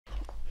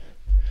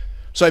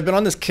So I've been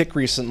on this kick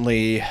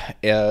recently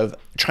of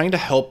trying to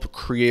help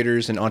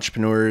creators and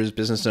entrepreneurs,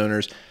 business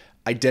owners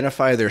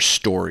identify their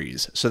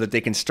stories so that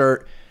they can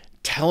start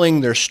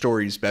telling their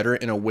stories better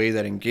in a way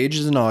that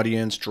engages an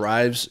audience,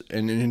 drives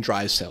and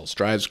drives sales,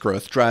 drives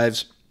growth,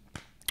 drives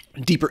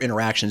deeper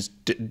interactions,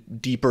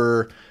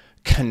 deeper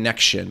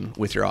connection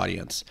with your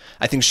audience.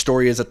 I think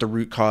story is at the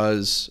root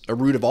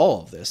of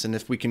all of this. And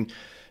if we can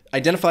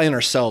identify in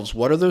ourselves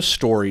what are those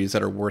stories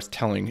that are worth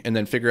telling, and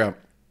then figure out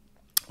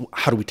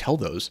how do we tell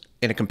those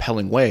in a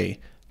compelling way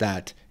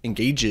that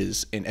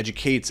engages and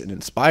educates and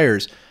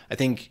inspires, I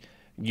think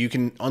you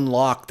can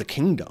unlock the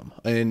kingdom,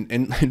 and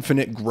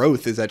infinite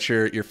growth is at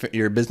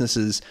your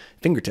business's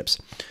fingertips.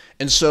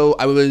 And so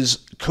I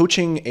was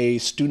coaching a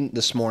student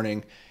this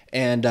morning,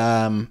 and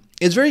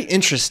it's very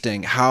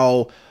interesting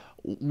how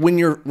when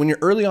you're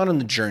early on in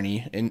the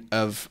journey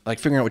of like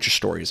figuring out what your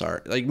stories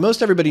are, like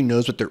most everybody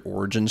knows what their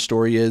origin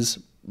story is.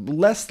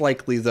 Less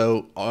likely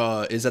though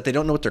is that they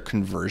don't know what their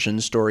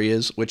conversion story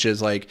is, which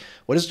is like,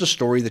 what is the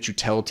story that you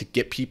tell to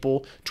get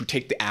people to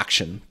take the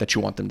action that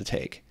you want them to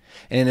take?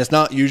 And it's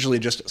not usually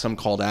just some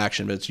call to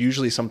action, but it's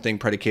usually something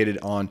predicated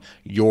on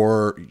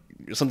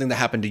something that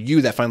happened to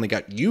you that finally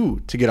got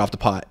you to get off the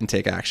pot and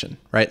take action,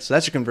 right? So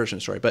that's your conversion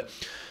story. But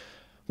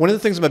one of the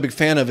things I'm a big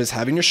fan of is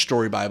having your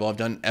story Bible. I've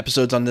done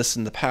episodes on this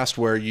in the past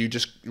where you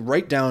just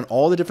write down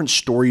all the different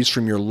stories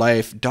from your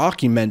life,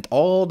 document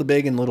all the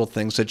big and little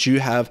things that you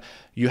have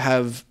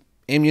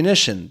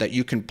ammunition that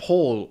you can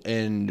pull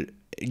and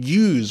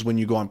use when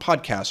you go on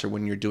podcasts or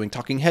when you're doing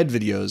talking head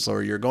videos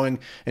or you're going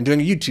and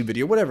doing a YouTube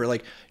video, whatever.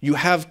 Like, you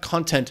have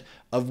content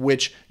of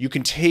which you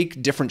can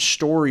take different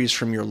stories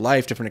from your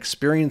life, different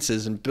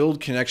experiences, and build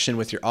connection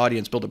with your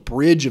audience, build a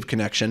bridge of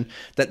connection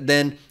that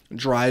then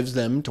drives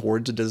them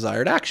towards a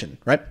desired action,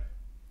 right?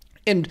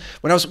 And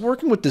when I was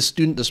working with this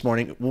student this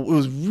morning, it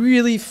was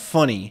really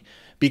funny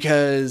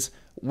because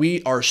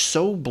we are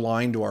so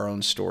blind to our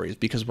own stories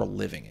because we're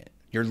living it.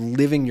 You're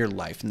living your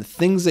life, and the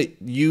things that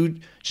you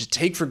just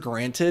take for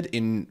granted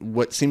in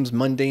what seems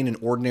mundane and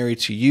ordinary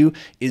to you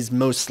is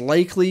most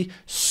likely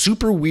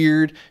super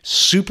weird,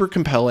 super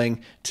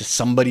compelling to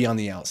somebody on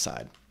the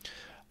outside.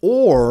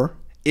 Or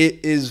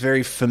it is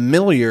very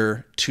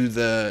familiar to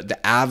the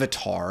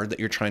avatar that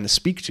you're trying to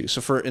speak to.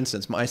 So for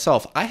instance,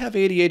 myself, I have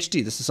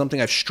ADHD. This is something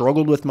I've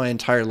struggled with my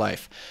entire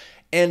life.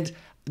 And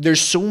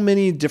there's so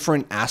many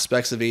different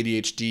aspects of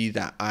ADHD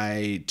that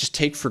I just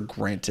take for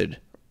granted.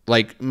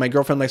 Like, my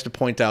girlfriend likes to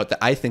point out that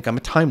I think I'm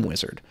a time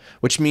wizard,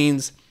 which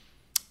means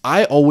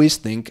I always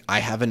think I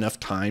have enough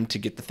time to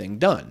get the thing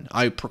done.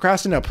 I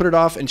procrastinate, I put it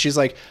off, and she's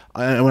like,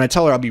 when I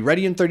tell her I'll be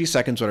ready in 30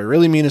 seconds, what I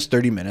really mean is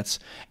 30 minutes.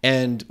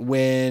 And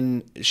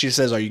when she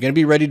says, are you going to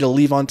be ready to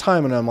leave on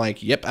time? And I'm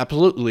like, yep,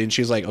 absolutely. And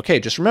she's like, okay,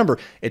 just remember,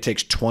 it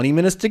takes 20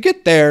 minutes to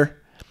get there,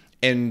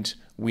 and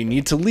we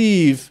need to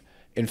leave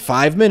in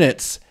 5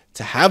 minutes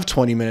to have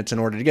 20 minutes in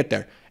order to get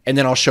there. And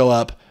then I'll show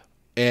up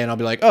and I'll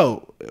be like,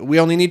 oh, we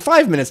only need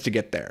 5 minutes to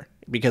get there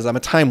because I'm a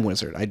time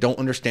wizard. I don't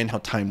understand how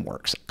time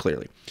works,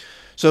 clearly.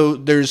 So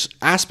there's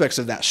aspects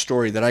of that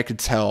story that I could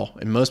tell,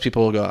 and most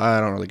people will go, I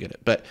don't really get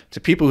it. But to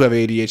people who have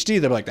ADHD,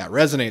 they're like, that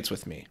resonates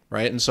with me,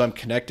 right? And so I'm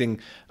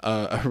connecting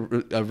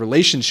a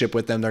relationship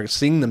with them. They're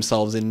seeing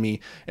themselves in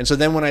me. And so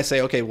then when I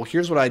say, okay, well,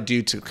 here's what I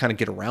do to kind of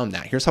get around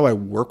that. Here's how I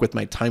work with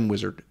my time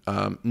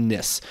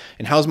wizard-ness.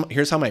 And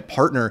here's how my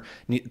partner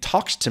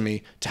talks to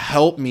me to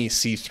help me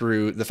see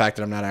through the fact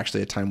that I'm not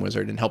actually a time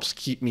wizard, and helps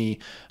keep me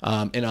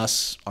and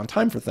us on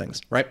time for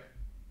things, right?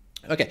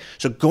 Okay,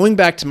 so going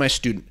back to my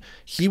student,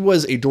 he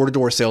was a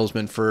door-to-door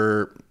salesman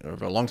for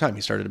a long time.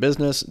 He started a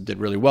business, did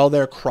really well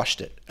there,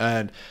 crushed it.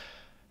 And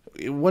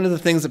one of the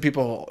things that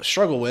people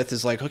struggle with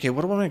is like, okay,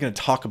 what am I going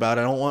to talk about?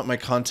 I don't want my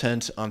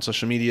content on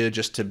social media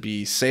just to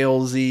be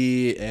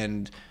salesy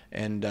and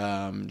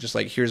just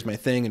like, here's my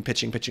thing and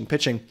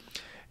pitching.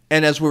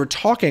 And as we were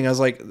talking, I was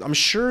like, I'm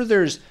sure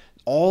there's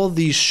all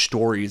these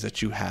stories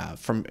that you have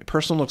from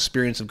personal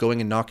experience of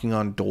going and knocking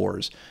on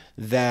doors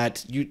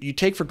that you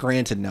take for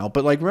granted now.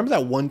 But like, remember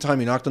that one time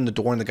you knocked on the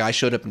door and the guy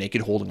showed up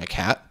naked holding a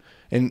cat?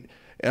 And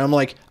I'm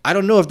like, I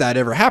don't know if that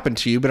ever happened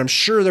to you, but I'm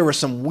sure there was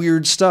some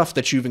weird stuff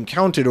that you've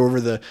encountered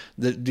over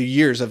the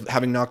years of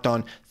having knocked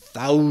on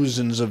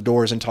thousands of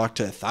doors and talked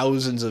to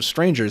thousands of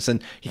strangers.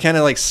 And he kind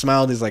of like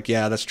smiled. He's like,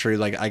 yeah, that's true.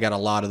 Like, I got a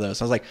lot of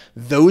those. I was like,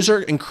 those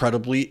are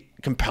incredibly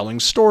compelling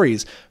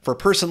stories for a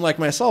person like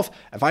myself.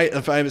 If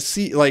I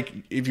see, like,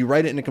 if you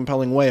write it in a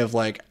compelling way of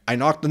like, I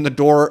knocked on the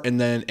door and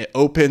then it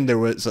opened, there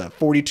was a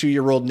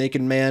 42-year-old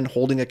naked man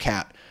holding a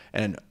cat.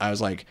 And I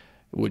was like,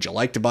 would you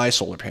like to buy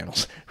solar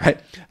panels? Right?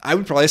 I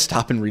would probably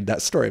stop and read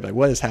that story. Like,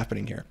 what is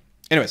happening here?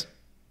 Anyways,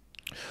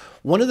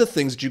 one of the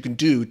things that you can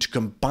do to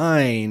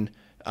combine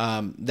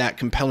that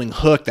compelling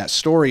hook, that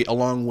story,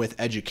 along with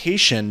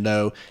education,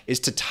 though,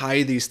 is to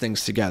tie these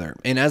things together.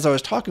 And as I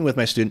was talking with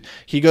my student,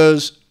 he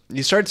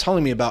started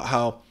telling me about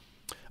how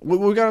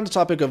we got on the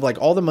topic of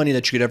like all the money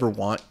that you could ever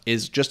want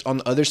is just on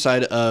the other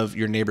side of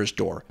your neighbor's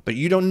door, but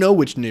you don't know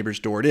which neighbor's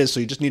door it is.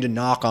 So you just need to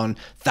knock on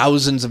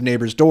thousands of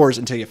neighbors' doors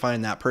until you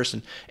find that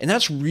person. And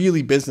that's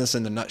really business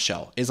in the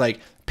nutshell, is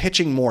like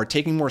pitching more,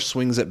 taking more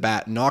swings at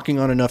bat, knocking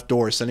on enough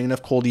doors, sending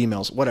enough cold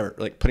emails, whatever,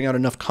 like putting out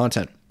enough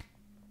content.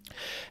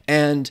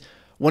 And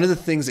one of the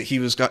things that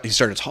he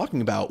started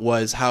talking about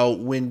was how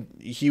when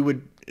you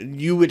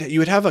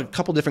would have a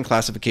couple different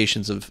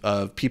classifications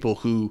of people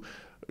who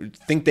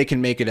think they can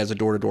make it as a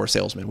door-to-door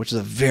salesman, which is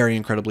a very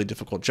incredibly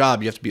difficult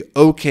job. You have to be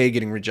okay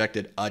getting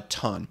rejected a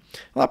ton.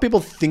 A lot of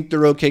people think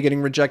they're okay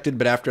getting rejected,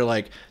 but after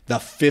like the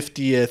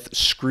 50th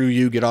screw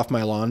you, get off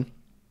my lawn,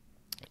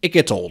 it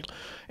gets old.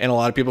 And a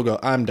lot of people go,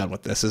 I'm done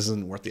with this. This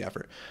isn't worth the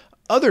effort.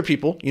 Other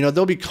people,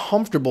 they'll be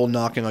comfortable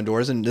knocking on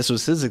doors. And this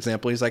was his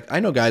example. He's like,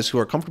 I know guys who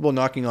are comfortable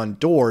knocking on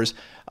doors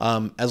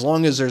as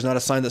long as there's not a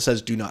sign that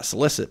says do not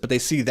solicit. But they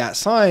see that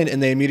sign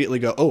and they immediately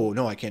go, oh,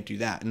 no, I can't do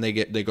that. And they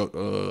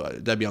go,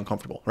 that'd be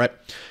uncomfortable, right?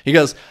 He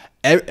goes,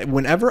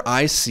 whenever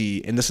I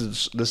see, and this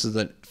is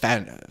a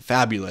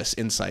fabulous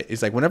insight,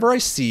 is like whenever I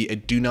see a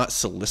do not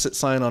solicit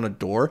sign on a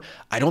door,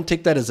 I don't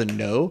take that as a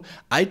no.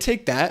 I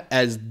take that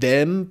as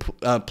them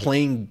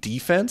playing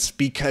defense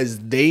because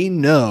they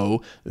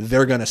know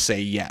they're going to say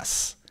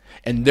yes.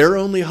 And their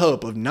only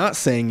hope of not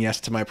saying yes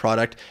to my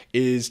product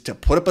is to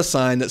put up a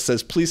sign that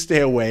says, please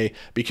stay away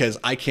because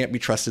I can't be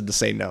trusted to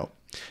say no.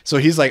 So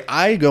he's like,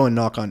 I go and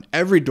knock on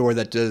every door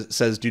that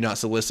says do not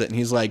solicit. And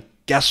he's like,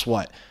 guess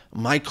what?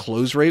 My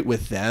close rate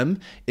with them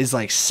is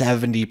like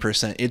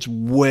 70%. It's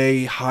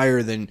way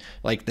higher than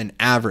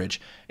average.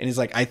 And he's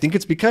like, I think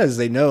it's because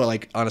they know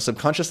like on a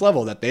subconscious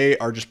level that they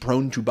are just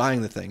prone to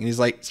buying the thing. And he's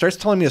like, starts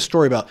telling me a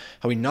story about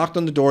how he knocked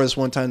on the door this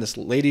one time. This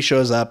lady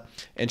shows up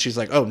and she's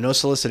like, oh, no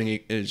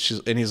soliciting. And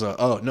he's like,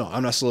 oh, no,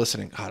 I'm not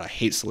soliciting. God, I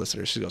hate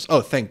solicitors. She goes, oh,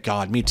 thank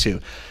God, me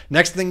too.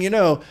 Next thing you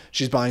know,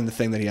 she's buying the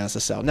thing that he has to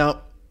sell.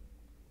 Now,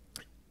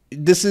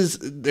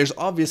 there's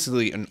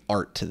obviously an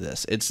art to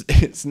this.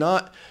 It's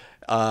not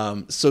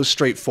so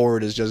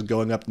straightforward as just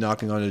going up,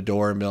 knocking on a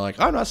door and being like,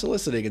 I'm not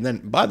soliciting. And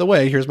then, by the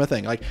way, here's my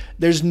thing. Like,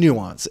 there's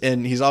nuance.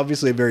 And he's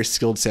obviously a very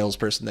skilled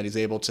salesperson that he's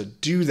able to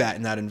do that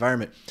in that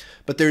environment.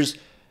 But there's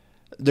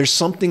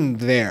something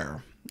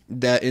there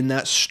that in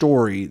that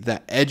story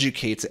that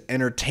educates,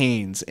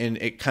 entertains, and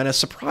it kind of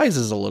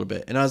surprises a little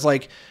bit. And I was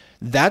like,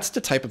 that's the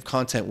type of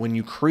content when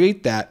you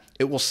create that,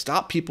 it will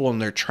stop people in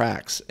their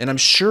tracks. And I'm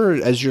sure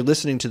as you're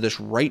listening to this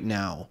right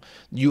now,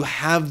 you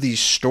have these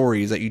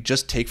stories that you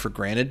just take for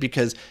granted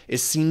because it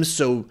seems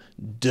so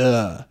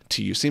duh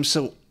to you, seems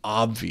so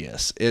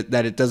obvious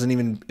that it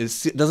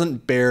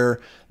doesn't bear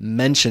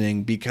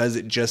mentioning because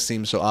it just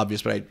seems so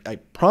obvious. But I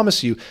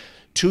promise you,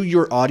 to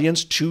your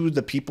audience, to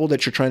the people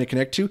that you're trying to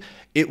connect to,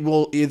 it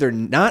will either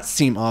not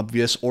seem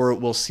obvious or it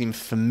will seem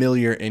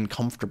familiar and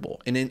comfortable.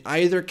 And in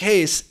either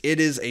case, it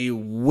is a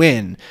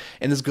win.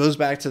 And this goes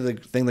back to the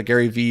thing that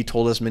Gary Vee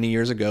told us many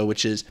years ago,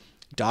 which is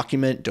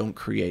document, don't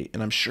create.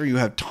 And I'm sure you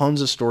have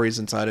tons of stories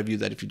inside of you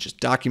that if you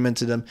just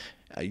documented them,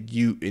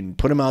 and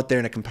put them out there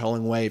in a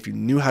compelling way, if you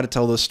knew how to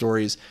tell those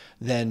stories,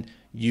 then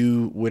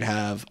you would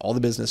have all the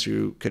business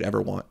you could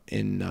ever want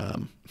in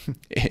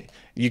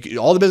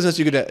all the business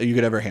you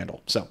could ever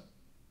handle. So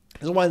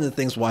this is one of the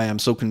things why I'm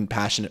so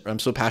passionate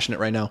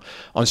right now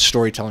on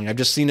storytelling. I've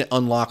just seen it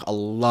unlock a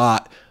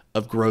lot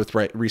of growth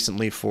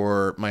recently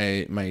for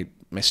my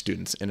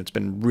students, and it's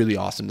been really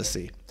awesome to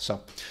see.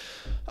 So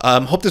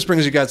hope this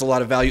brings you guys a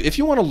lot of value. If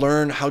you want to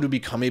learn how to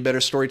become a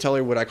better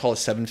storyteller, what I call a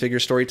 7-figure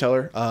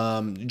storyteller,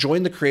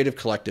 join the Creative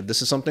Collective.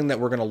 This is something that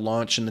we're going to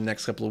launch in the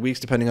next couple of weeks,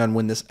 depending on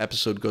when this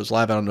episode goes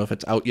live. I don't know if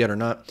it's out yet or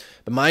not,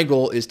 but my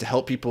goal is to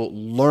help people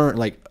learn,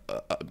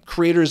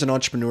 creators and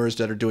entrepreneurs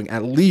that are doing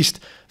at least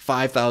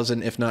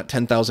 $5,000, if not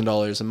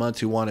 $10,000 a month,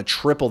 who want to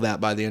triple that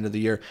by the end of the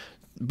year,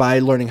 by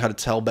learning how to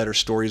tell better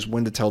stories,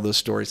 when to tell those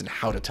stories, and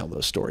how to tell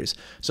those stories.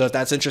 So if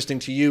that's interesting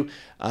to you,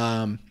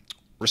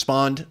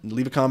 respond,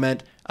 leave a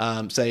comment,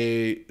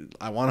 say,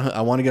 I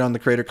want to get on the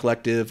Creator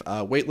Collective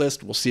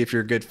waitlist. We'll see if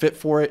you're a good fit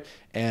for it.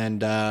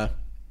 And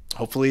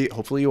hopefully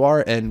you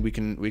are, and we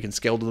can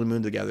scale to the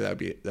moon together.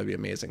 That'd be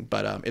amazing.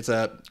 But it's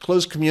a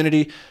closed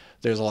community.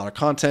 There's a lot of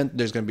content.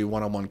 There's going to be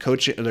one-on-one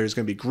coaching. There's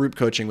going to be group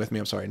coaching with me.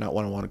 I'm sorry, not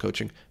one-on-one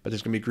coaching, but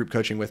there's going to be group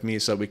coaching with me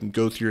so we can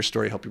go through your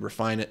story, help you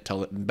refine it,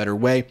 tell it in a better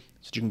way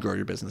so that you can grow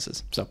your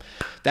businesses. So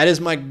that is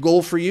my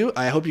goal for you.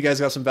 I hope you guys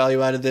got some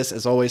value out of this.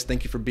 As always,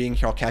 thank you for being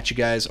here. I'll catch you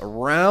guys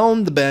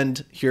around the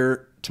bend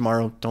here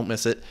tomorrow. Don't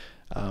miss it,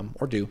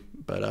 or do,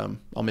 but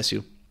I'll miss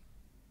you.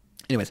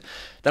 Anyways,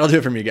 that'll do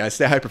it for me, guys.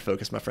 Stay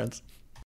hyper-focused, my friends.